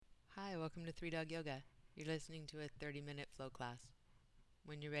welcome to Three Dog Yoga. You're listening to a 30-minute flow class.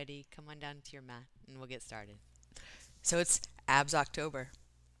 When you're ready, come on down to your mat and we'll get started. So it's Abs October,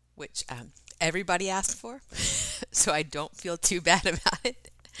 which everybody asked for, so I don't feel too bad about it.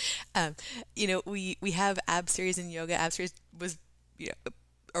 Um, we have Ab Series in yoga. Ab Series was, you know,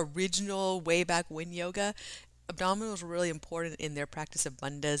 original way back when yoga. Abdominals were really important in their practice of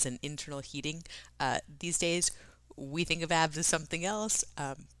bandhas and internal heating. These days, we think of abs as something else,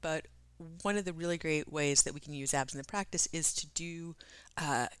 but one of the really great ways that we can use abs in the practice is to do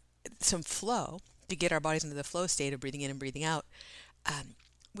uh, some flow to get our bodies into the flow state of breathing in and breathing out um,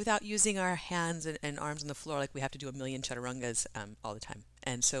 without using our hands and arms on the floor like we have to do a million chaturangas all the time.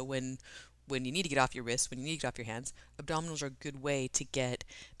 And so when you need to get off your wrists, when you need to get off your hands, abdominals are a good way to get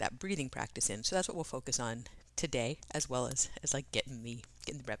that breathing practice in. So that's what we'll focus on today, as well as like getting the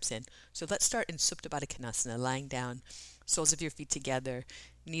reps in. So let's start in Supta Baddha Konasana, lying down, soles of your feet together,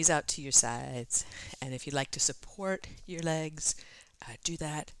 knees out to your sides. And if you'd like to support your legs, do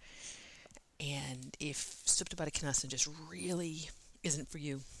that. And if Supta Baddha Konasana just really isn't for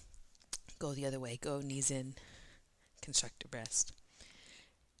you, go the other way. Go knees in, construct your breast.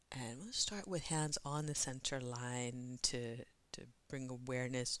 And we'll start with hands on the center line to bring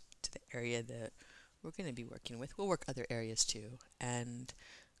awareness to the area that we're going to be working with. We'll work other areas too. And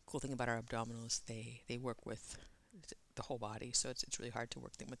cool thing about our abdominals, they work with the whole body, so it's really hard to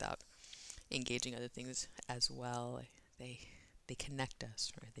work them without engaging other things as well. They they connect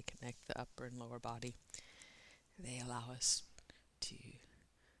us, right? They connect the upper and lower body. They allow us to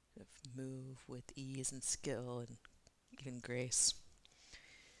sort of move with ease and skill and even grace.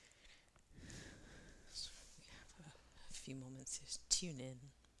 So we have a few moments to tune in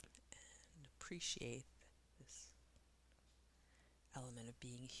and appreciate this element of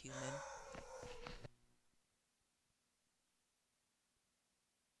being human.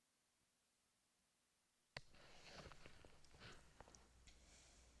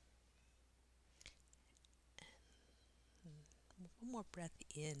 One more breath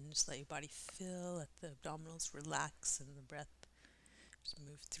in, just let your body fill, let the abdominals relax and the breath just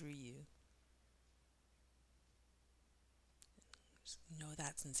move through you. Just know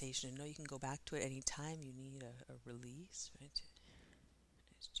that sensation and know you can go back to it anytime you need a release, right?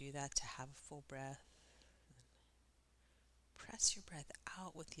 Just do that to have a full breath. Press your breath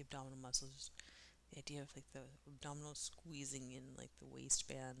out with the abdominal muscles. The idea of like the abdominal squeezing in like the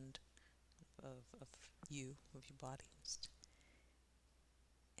waistband of you, of your body. Just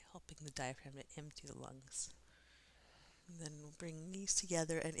helping the diaphragm to empty the lungs. And then we'll bring knees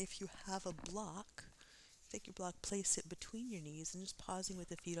together, and if you have a block, take your block, place it between your knees, and just pausing with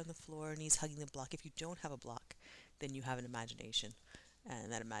the feet on the floor, knees hugging the block. If you don't have a block, then you have an imagination, and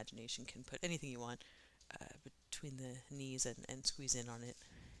that imagination can put anything you want between the knees and squeeze in on it.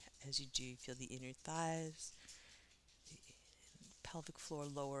 As you do, you feel the inner thighs, the pelvic floor,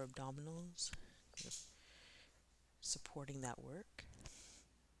 lower abdominals, kind of supporting that work.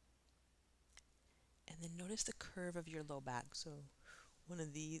 And then notice the curve of your low back. So one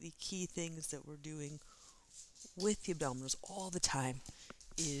of the key things that we're doing with the abdominals all the time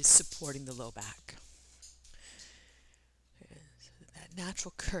is supporting the low back. That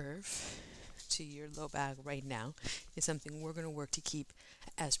natural curve to your low back right now is something we're going to work to keep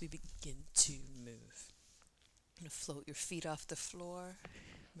as we begin to move. You're going to float your feet off the floor,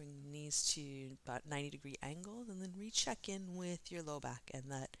 bring knees to about 90-degree angles, and then recheck in with your low back and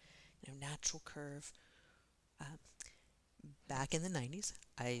that natural curve. Um, Back in the 90s,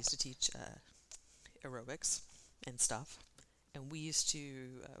 I used to teach aerobics and stuff, and we used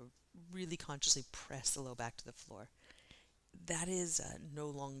to really consciously press the low back to the floor. That is no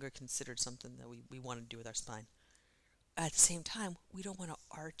longer considered something that we want to do with our spine. At the same time, we don't want to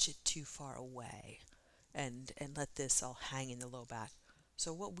arch it too far away and let this all hang in the low back.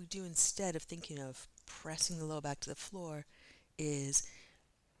 So what we do instead of thinking of pressing the low back to the floor is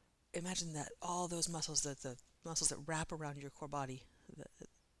imagine that all those muscles, the muscles that wrap around your core body, the,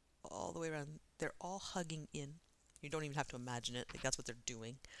 all the way around, they're all hugging in. You don't even have to imagine it, like that's what they're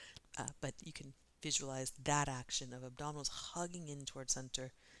doing. But you can visualize that action of abdominals hugging in towards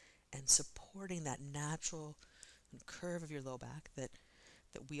center and supporting that natural curve of your low back that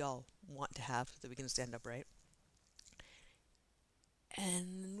we all want to have so that we can stand upright.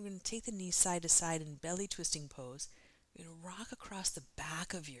 And we're going to take the knees side to side in belly twisting pose. You're going to rock across the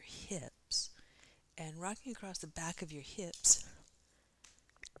back of your hips. And rocking across the back of your hips,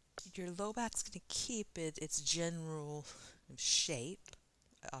 your low back's going to keep its general shape.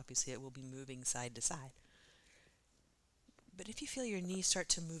 Obviously, it will be moving side to side. But if you feel your knees start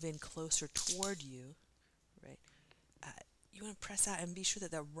to move in closer toward you, right, you want to press out and be sure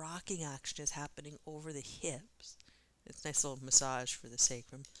that the rocking action is happening over the hips. It's a nice little massage for the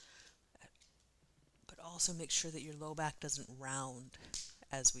sacrum. But also make sure that your low back doesn't round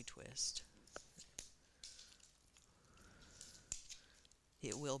as we twist.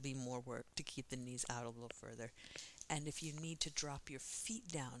 It will be more work to keep the knees out a little further. And if you need to drop your feet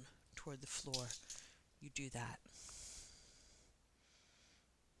down toward the floor, you do that.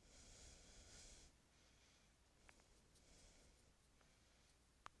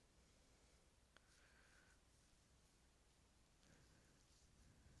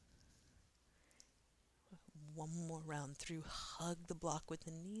 One more round through. Hug the block with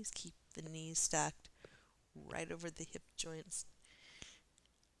the knees. Keep the knees stacked right over the hip joints.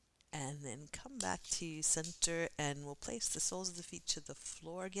 And then come back to center, and we'll place the soles of the feet to the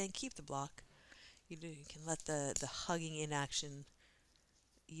floor again. Keep the block. You can let the hugging in action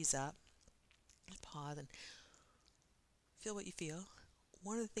ease up. Pause and feel what you feel.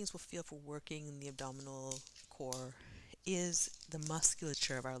 One of the things we'll feel for working in the abdominal core is the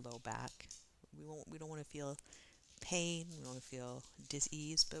musculature of our low back. We don't want to feel pain, we don't want to feel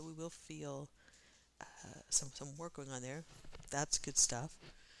dis-ease, but we will feel some work going on there. That's good stuff.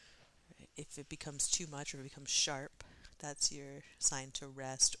 If it becomes too much or it becomes sharp, that's your sign to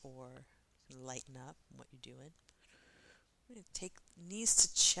rest or lighten up what you're doing. Take knees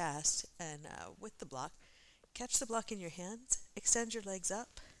to chest, and with the block, catch the block in your hands, extend your legs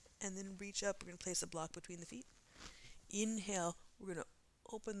up, and then reach up. We're going to place the block between the feet. Inhale, we're going to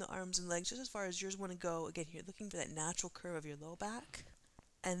open the arms and legs just as far as yours want to go. Again, you're looking for that natural curve of your low back.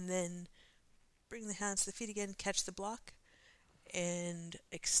 And then bring the hands to the feet again, catch the block, and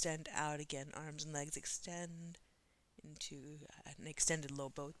extend out again. Arms and legs extend into an extended low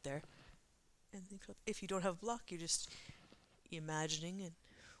boat there. And if you don't have a block, you're just imagining, and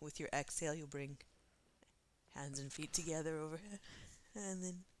with your exhale, you'll bring hands and feet together overhead. And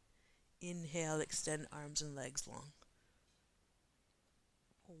then inhale, extend arms and legs long.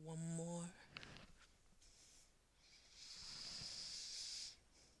 One more.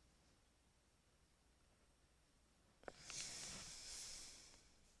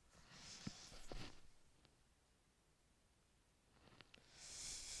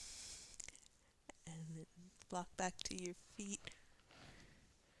 And then block back to your feet.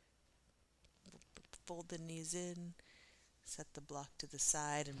 Fold the knees in. Set the block to the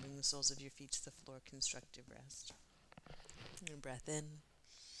side and bring the soles of your feet to the floor. Constructive rest. And breath in.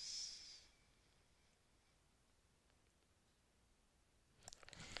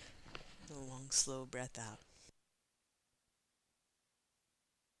 And a long, slow breath out.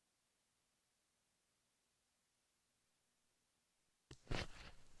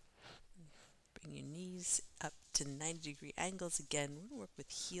 Bring your knees up to 90-degree angles again. We're going to work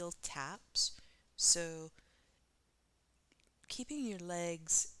with heel taps. So keeping your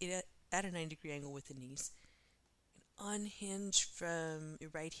legs at a 90-degree angle with the knees. Unhinge from your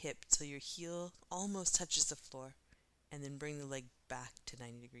right hip till your heel almost touches the floor, and then bring the leg back to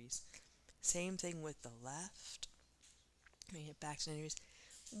 90 degrees. Same thing with the left. Bring it back to 90 degrees.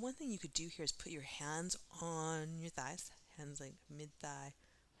 One thing you could do here is put your hands on your thighs, hands like mid-thigh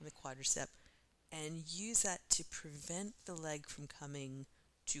on the quadricep, and use that to prevent the leg from coming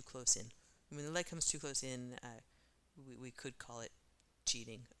too close in. When the leg comes too close in, we could call it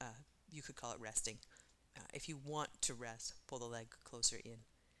cheating. You could call it resting. If you want to rest, pull the leg closer in.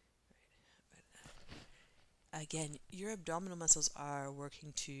 Again, your abdominal muscles are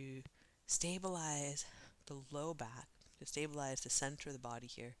working to stabilize the low back, to stabilize the center of the body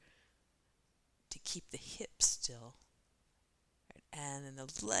here, to keep the hips still. Right? And then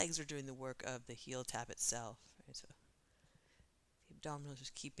the legs are doing the work of the heel tap itself. Right? So the abdominal is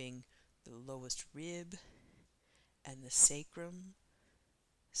just keeping the lowest rib and the sacrum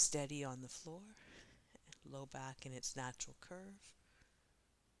steady on the floor. Low back in its natural curve.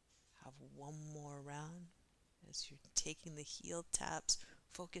 Have one more round as you're taking the heel taps.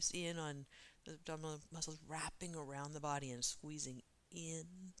 Focus in on the abdominal muscles wrapping around the body and squeezing in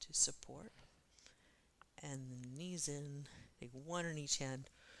to support. And the knees in. Take one in each hand.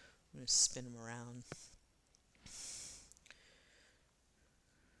 I'm going to spin them around.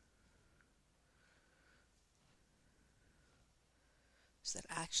 So that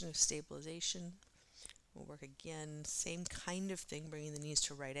action of stabilization. We'll work again, same kind of thing, bringing the knees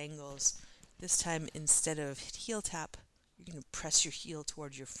to right angles. This time, instead of heel tap, you're going to press your heel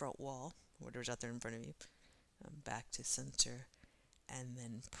towards your front wall, whatever's out there in front of you, back to center, and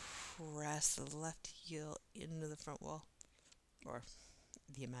then press the left heel into the front wall, or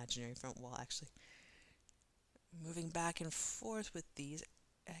the imaginary front wall, actually. Moving back and forth with these.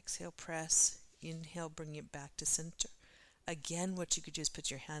 Exhale, press. Inhale, bring it back to center. Again, what you could do is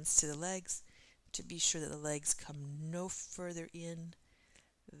put your hands to the legs to be sure that the legs come no further in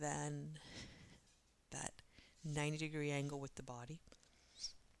than that 90-degree angle with the body.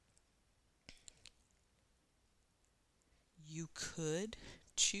 You could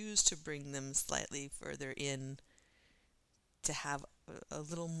choose to bring them slightly further in to have a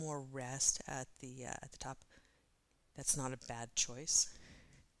little more rest at the top. That's not a bad choice.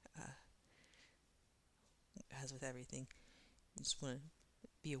 As with everything, you just want to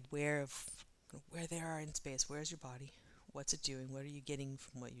be aware of where they are in space. Where's your body? What's it doing? What are you getting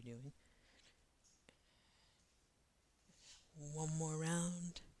from what you're doing? One more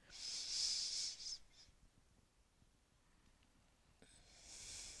round.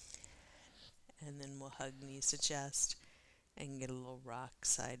 And then we'll hug knees to chest and get a little rock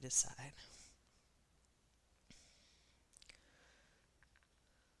side to side.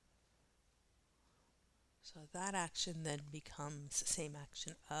 So that action then becomes the same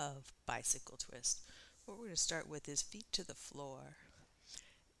action of bicycle twist. What we're going to start with is feet to the floor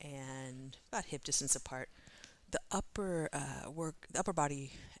and about hip distance apart. The upper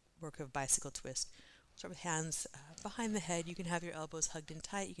body work of bicycle twist. We'll start with hands behind the head. You can have your elbows hugged in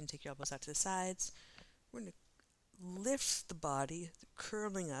tight. You can take your elbows out to the sides. We're going to lift the body,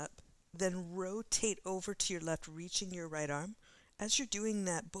 curling up, then rotate over to your left, reaching your right arm. As you're doing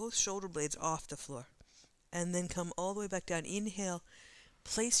that, both shoulder blades off the floor. And then come all the way back down. Inhale,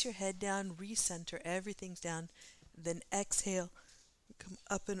 place your head down, recenter, everything's down. Then exhale, come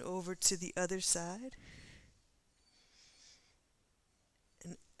up and over to the other side.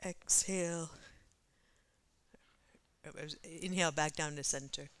 And exhale. Inhale, back down to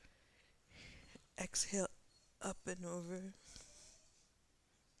center. Exhale, up and over.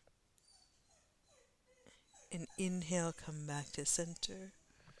 And inhale, come back to center.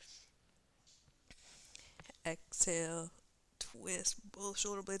 Exhale, twist, both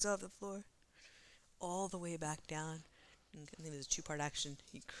shoulder blades off the floor, all the way back down. And I think there's a two-part action.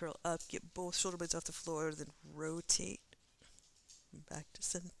 You curl up, get both shoulder blades off the floor, then rotate back to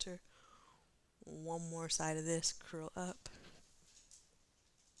center. One more side of this, curl up,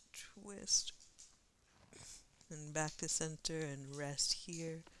 twist, and back to center and rest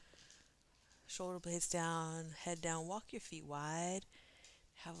here. Shoulder blades down, head down, walk your feet wide.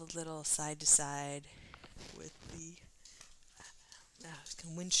 Have a little side to side with the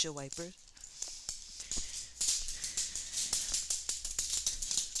windshield wipers.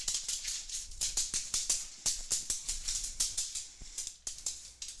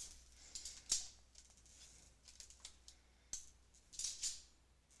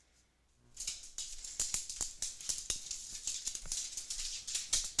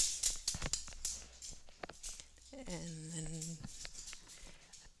 And then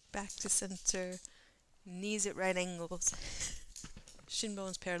back to center, knees at right angles, shin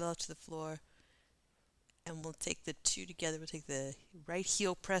bones parallel to the floor, and we'll take the two together. We'll take the right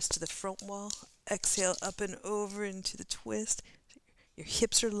heel press to the front wall, exhale up and over into the twist. Your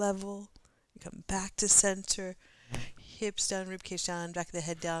hips are level, you come back to center, hips down, ribcage down, back of the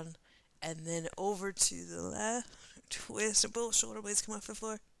head down, and then over to the left, twist, both shoulder blades come off the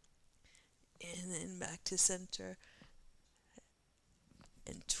floor, and then back to center,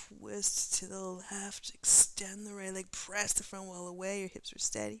 and twist to the left, extend the right leg, press the front wall away, your hips are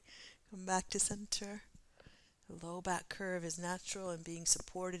steady, come back to center. The low back curve is natural and being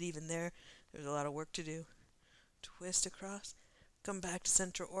supported even there. There's a lot of work to do. Twist across, come back to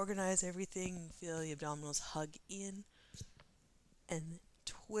center, organize everything, feel the abdominals hug in, and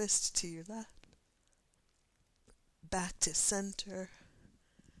twist to your left, back to center,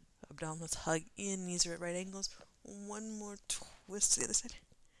 abdominals hug in, knees are at right angles. One more twist to the other side.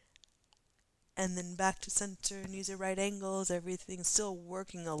 And then back to center, knees at right angles, everything's still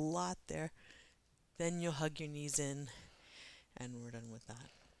working a lot there. Then you'll hug your knees in, and we're done with that.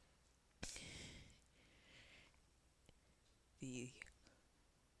 The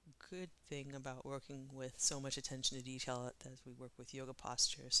good thing about working with so much attention to detail as we work with yoga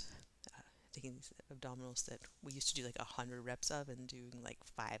postures, taking these abdominals that we used to do like 100 reps of and doing like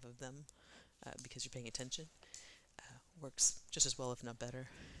 5 of them because you're paying attention, works just as well, if not better.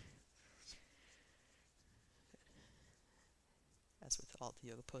 As with all the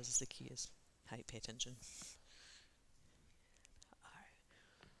yoga poses, the key is how you pay attention.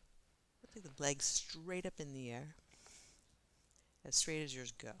 Alright. Take the legs straight up in the air, as straight as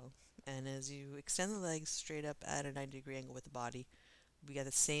yours go. And as you extend the legs straight up at a 90-degree angle with the body, we got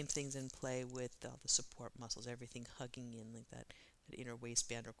the same things in play with all the support muscles, everything hugging in like that inner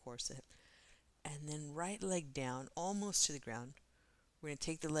waistband or corset. And then right leg down, almost to the ground. We're going to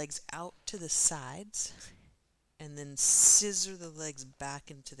take the legs out to the sides and then scissor the legs back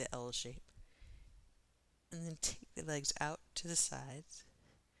into the L shape. And then take the legs out to the sides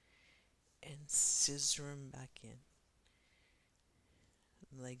and scissor them back in.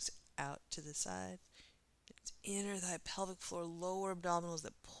 Legs out to the side. It's inner thigh, pelvic floor, lower abdominals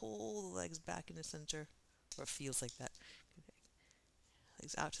that pull the legs back into center, or it feels like that.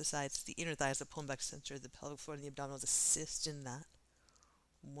 Legs out to the sides. It's the inner thighs that pull them back to center. The pelvic floor and the abdominals assist in that.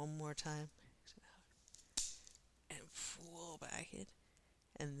 One more time. And pull back in.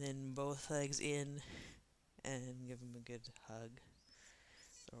 And then both legs in and give them a good hug.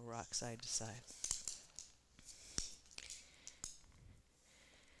 So rock side to side.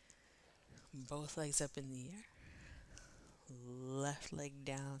 Both legs up in the air. Left leg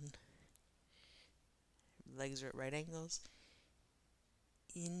down. Legs are at right angles.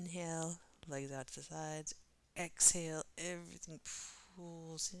 Inhale, legs out to the sides. Exhale, everything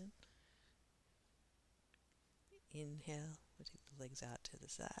pulls in. Inhale, we'll take the legs out to the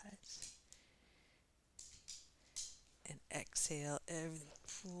sides. And exhale, everything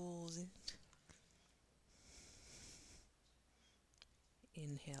pulls in.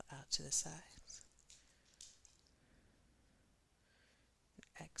 Inhale out to the sides.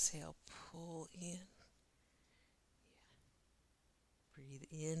 Exhale, pull in. Breathe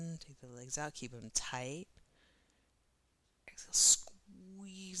in, take the legs out, keep them tight. Exhale,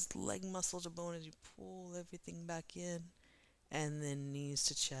 squeeze the leg muscle to bone as you pull everything back in. And then knees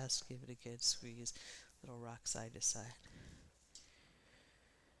to chest, give it a good squeeze. Little rock side to side.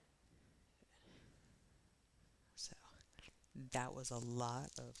 So that was a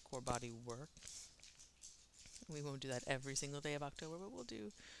lot of core body work. We won't do that every single day of October, but we'll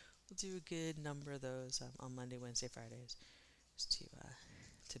do a good number of those on Monday, Wednesday, Fridays, just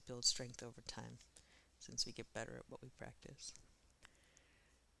to build strength over time, since we get better at what we practice.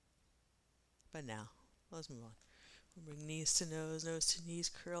 But now, let's move on. We'll bring knees to nose to knees,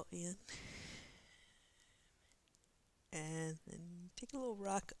 curl in. And then take a little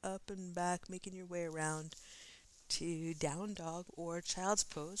rock up and back, making your way around to down dog or child's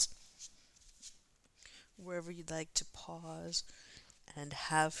pose. Wherever you'd like to pause and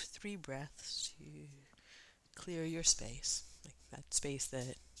have 3 breaths to clear your space, like that space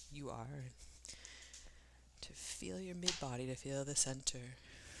that you are, and to feel your mid-body, to feel the center.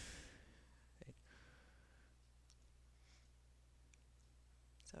 Right.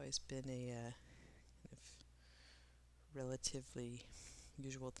 It's always been a kind of relatively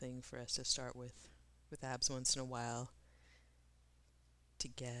usual thing for us to start with abs once in a while to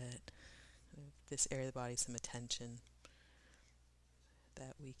get this area of the body some attention,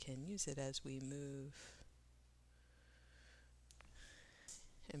 that we can use it as we move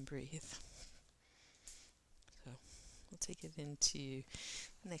and breathe. So we'll take it into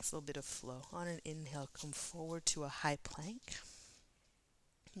the next little bit of flow. On an inhale, come forward to a high plank.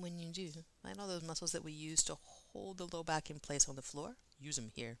 When you do, find all those muscles that we use to hold the low back in place on the floor. Use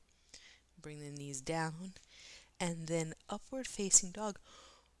them here. Bring the knees down, and then upward facing dog.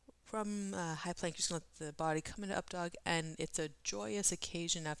 From high plank, you're just going to let the body come into up dog, and it's a joyous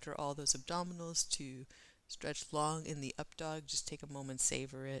occasion after all those abdominals to stretch long in the up dog. Just take a moment,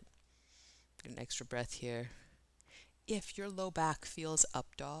 savor it. Get an extra breath here. If your low back feels up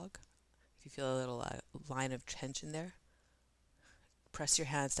dog, if you feel a little line of tension there, press your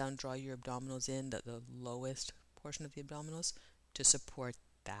hands down, draw your abdominals in, the lowest portion of the abdominals, to support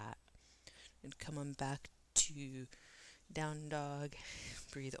that. And come on back to down dog.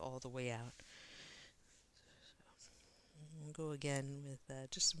 Breathe all the way out. So we'll go again with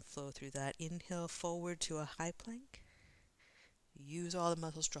just some flow through that. Inhale forward to a high plank. Use all the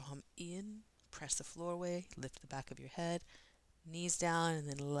muscles, draw them in. Press the floor away. Lift the back of your head. Knees down, and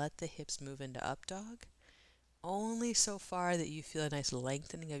then let the hips move into up dog. Only so far that you feel a nice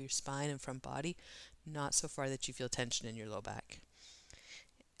lengthening of your spine and front body. Not so far that you feel tension in your low back.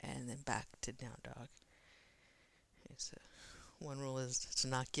 And then back to down dog. Okay, so one rule is to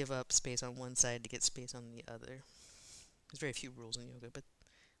not give up space on one side to get space on the other. There's very few rules in yoga, but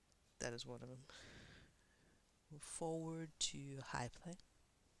that is one of them. Move forward to high plank.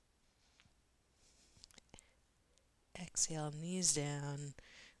 Exhale, knees down.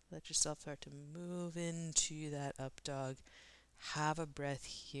 Let yourself start to move into that up dog. Have a breath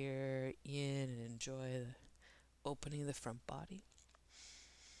here in and enjoy the opening of the front body.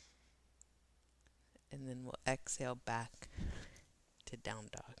 And then we'll exhale back to down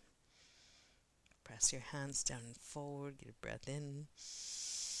dog. Press your hands down and forward. Get a breath in.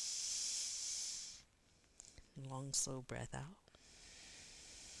 Long, slow breath out.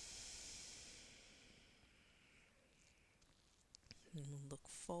 And we'll look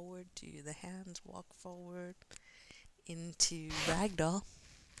forward to the hands. Walk forward. into ragdoll.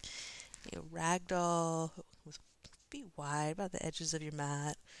 Ragdoll with be wide about the edges of your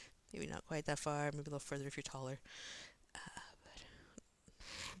mat. Maybe not quite that far, maybe a little further if you're taller.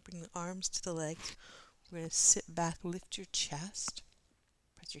 Bring the arms to the legs. We're going to sit back, lift your chest,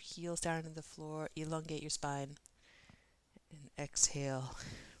 press your heels down into the floor, elongate your spine, and exhale,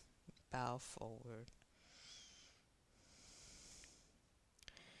 bow forward.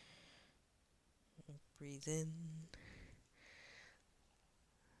 Breathe in,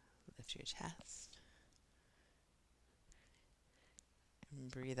 lift your chest,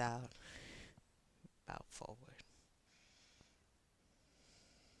 and breathe out, bow forward.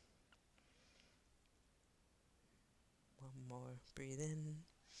 One more, breathe in.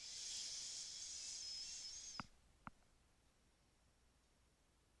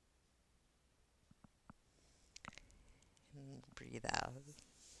 And breathe out.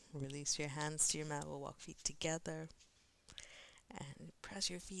 Release your hands to your mat. We'll walk feet together. And press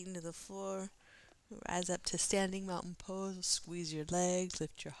your feet into the floor. Rise up to standing mountain pose. Squeeze your legs,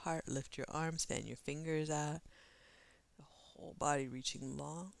 lift your heart, lift your arms, fan your fingers out. The whole body reaching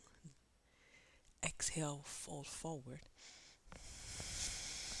long. Exhale, fold forward.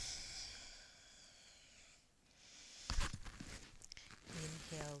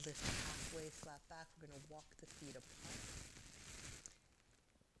 Inhale, lift halfway, flat back. We're going to walk the feet apart.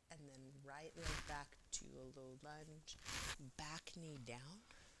 And then right leg back to a low lunge. Back knee down.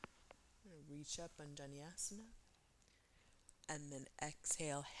 Reach up, Anjaneyasana. And then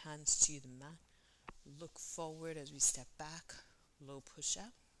exhale, hands to the mat. Look forward as we step back. Low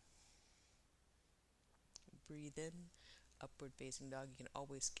push-up. Breathe in. Upward facing dog. You can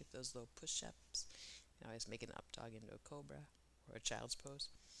always skip those low push-ups. You can always make an up dog into a cobra or a child's pose.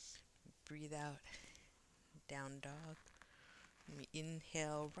 Breathe out. Down dog.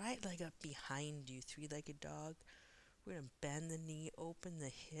 Inhale, right leg up behind you, three-legged dog. We're going to bend the knee, open the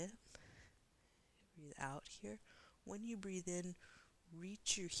hip. Breathe out here. When you breathe in,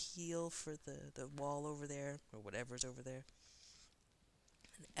 reach your heel for the wall over there, or whatever's over there.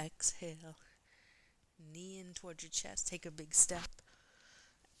 And exhale. Knee in towards your chest. Take a big step.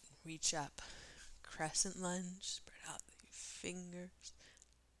 Reach up. Crescent lunge. Spread out your fingers.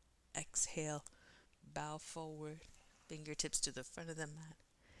 Exhale. Bow forward. Fingertips to the front of the mat.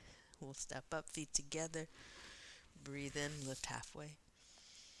 We'll step up, feet together. Breathe in, lift halfway.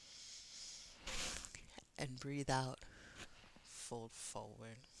 And breathe out, fold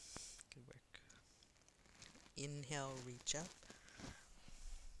forward. Good work. Inhale, reach up.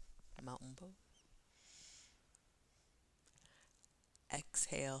 Mountain pose.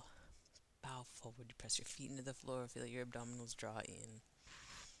 Exhale, bow forward. You press your feet into the floor, feel your abdominals draw in.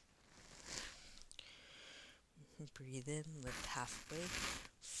 Breathe in, lift halfway,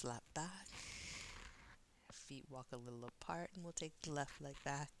 flat back. Feet walk a little apart, and we'll take the left leg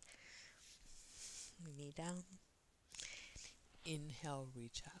back. Knee down. Inhale,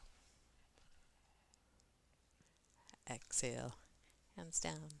 reach up. Exhale, hands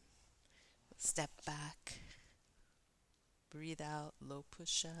down. Step back. Breathe out, low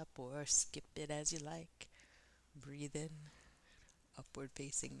push-up, or skip it as you like. Breathe in, upward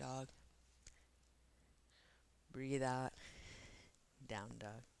facing dog. Breathe out, down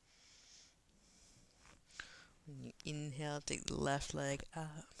dog. When you inhale, take the left leg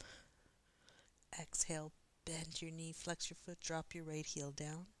up. Exhale, bend your knee, flex your foot, drop your right heel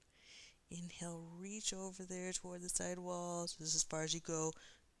down. Inhale, reach over there toward the side walls. This is as far as you go.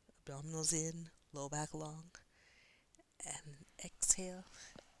 Abdominals in, low back long. And exhale,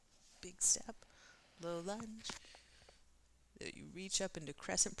 big step, low lunge. You reach up into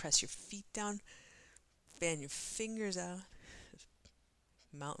crescent, press your feet down, fan your fingers out.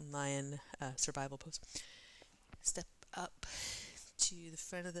 Mountain lion survival pose. Step up to the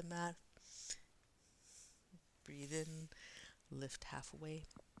front of the mat. Breathe in, lift halfway.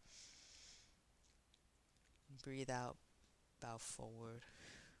 Breathe out, bow forward.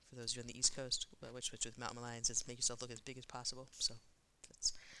 For those of you on the East Coast, which with mountain lions is make yourself look as big as possible. So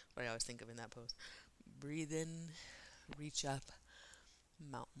that's what I always think of in that pose. Breathe in, reach up,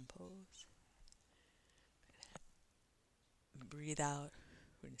 mountain pose. Breathe out.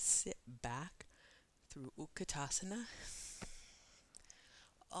 We're going to sit back through Utkatasana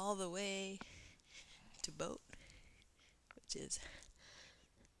all the way to boat, which is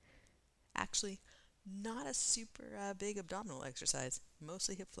actually not a super big abdominal exercise,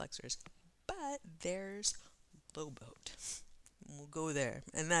 mostly hip flexors, but there's low boat. We'll go there,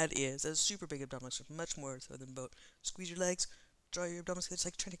 and that is a super big abdominal exercise, much more so than boat. Squeeze your legs, draw your abdominals, it's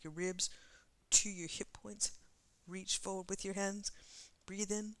like trying to take your ribs to your hip points. Reach forward with your hands.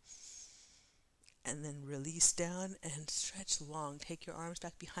 Breathe in. And then release down and stretch long. Take your arms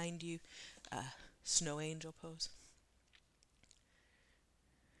back behind you. Snow angel pose.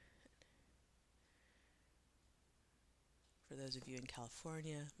 For those of you in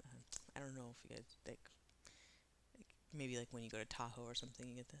California, I don't know if you guys maybe like when you go to Tahoe or something,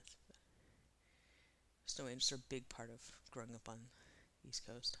 you get this. Snow angels are a big part of growing up on the East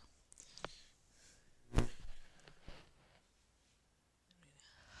Coast.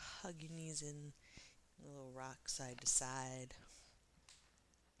 Hug your knees in, a little rock side to side.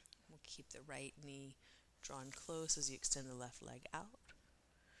 We'll keep the right knee drawn close as you extend the left leg out.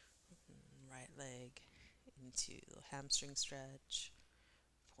 Right leg into a little hamstring stretch.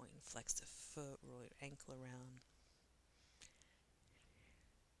 Point and flex the foot, roll your ankle around.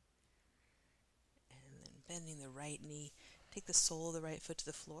 And then bending the right knee, take the sole of the right foot to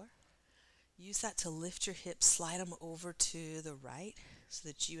the floor. Use that to lift your hips, slide them over to the right so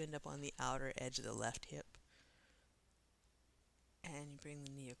that you end up on the outer edge of the left hip. And you bring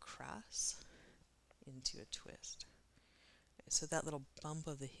the knee across into a twist. So that little bump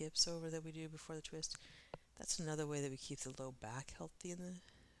of the hips over that we do before the twist, that's another way that we keep the low back healthy in the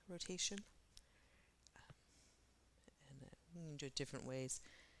rotation. And we can do it different ways.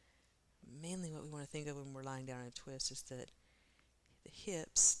 Mainly what we want to think of when we're lying down in a twist is that the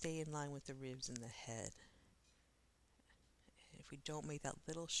hips stay in line with the ribs and the head. If we don't make that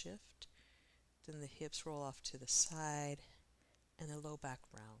little shift, then the hips roll off to the side and the low back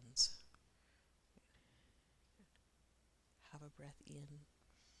rounds. Have a breath in.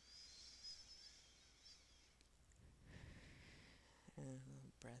 And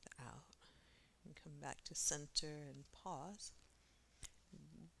a breath out. And come back to center and pause.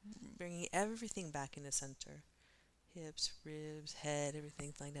 Bringing everything back into center. Hips, ribs, head,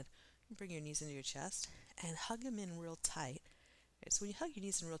 everything like that. Bring your knees into your chest and hug them in real tight. So when you hug your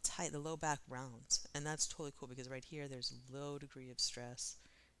knees in real tight, the low back rounds. And that's totally cool because right here there's a low degree of stress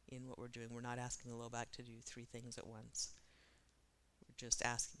in what we're doing. We're not asking the low back to do 3 things at once. We're just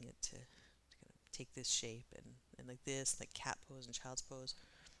asking it to kind of take this shape and like this, like cat pose and child's pose.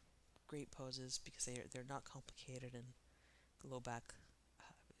 Great poses because they're not complicated, and the low back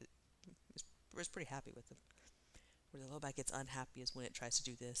is pretty happy with them. Where the low back gets unhappy is when it tries to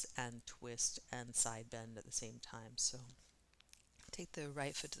do this and twist and side bend at the same time. So take the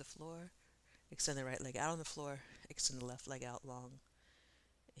right foot to the floor, extend the right leg out on the floor, extend the left leg out long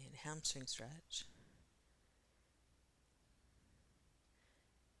in hamstring stretch.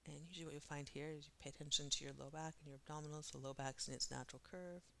 And usually what you'll find here is you pay attention to your low back and your abdominals. The low back's in its natural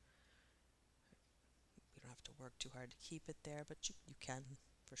curve. We don't have to work too hard to keep it there, but you can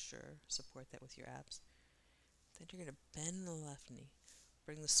for sure support that with your abs. Then you're going to bend the left knee,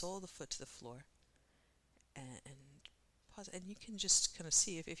 bring the sole of the foot to the floor, and pause. And you can just kind of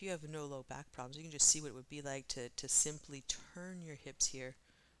see, if you have no low back problems, you can just see what it would be like to simply turn your hips here.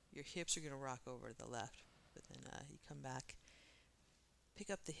 Your hips are going to rock over to the left, but then you come back, pick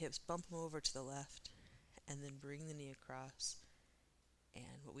up the hips, bump them over to the left, and then bring the knee across.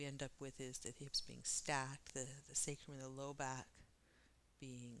 And what we end up with is the hips being stacked, the sacrum and the low back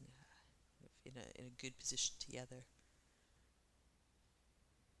being in a good position together.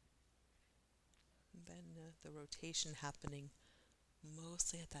 And then the rotation happening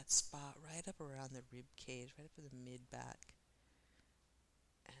mostly at that spot right up around the rib cage, right up in the mid back.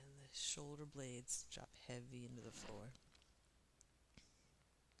 And the shoulder blades drop heavy into the floor.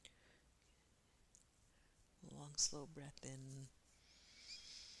 Long, slow breath in.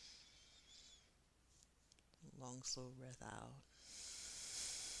 Long, slow breath out.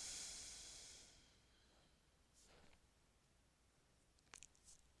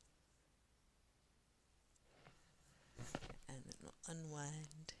 And then we'll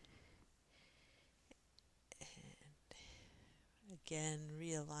unwind. And again,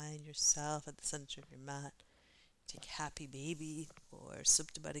 realign yourself at the center of your mat. Take Happy Baby or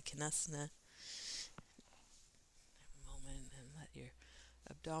Supta Baddha Konasana. A moment and let your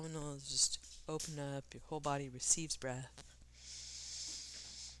abdominals just open up. Your whole body receives breath.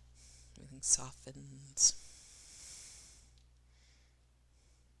 Everything softens.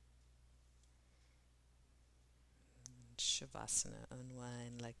 And Shavasana,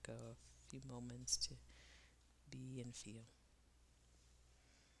 unwind, let go. A few moments to be and feel.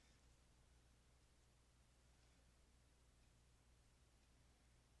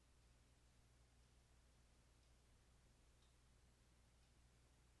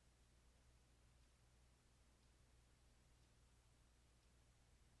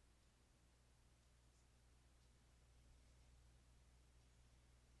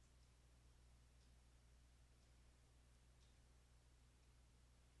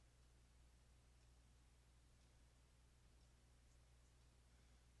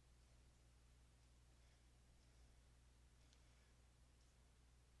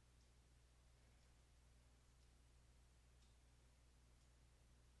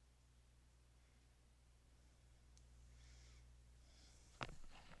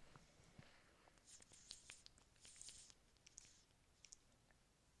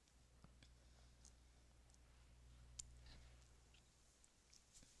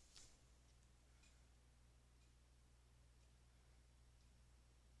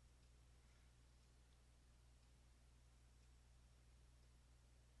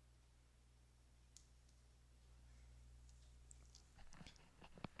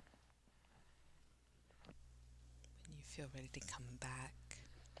 feel ready to come back,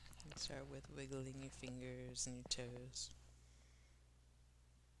 and start with wiggling your fingers and your toes.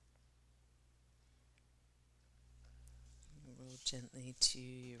 Roll gently to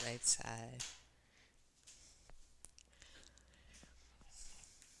your right side.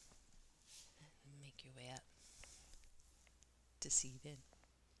 And make your way up to seated.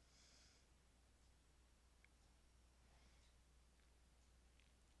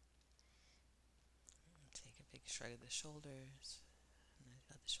 Take a big shrug of the shoulders. And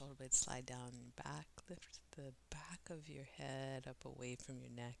let the shoulder blades slide down your back. Lift the back of your head up away from your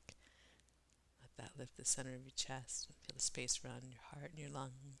neck. Let that lift the center of your chest and feel the space around your heart and your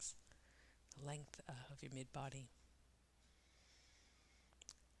lungs. The length of your mid-body.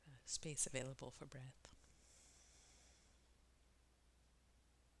 Space available for breath.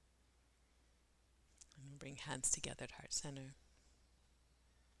 And bring hands together at heart center.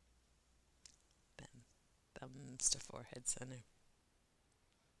 Then thumbs to forehead center.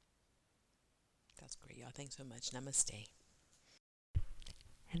 That's great, y'all. Thanks so much. Namaste.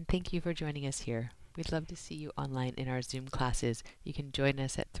 And thank you for joining us here. We'd love to see you online in our Zoom classes. You can join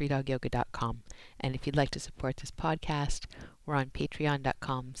us at 3dogyoga.com. And if you'd like to support this podcast, we're on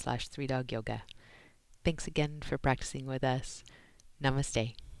patreon.com/3dogyoga. Thanks again for practicing with us.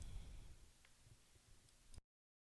 Namaste.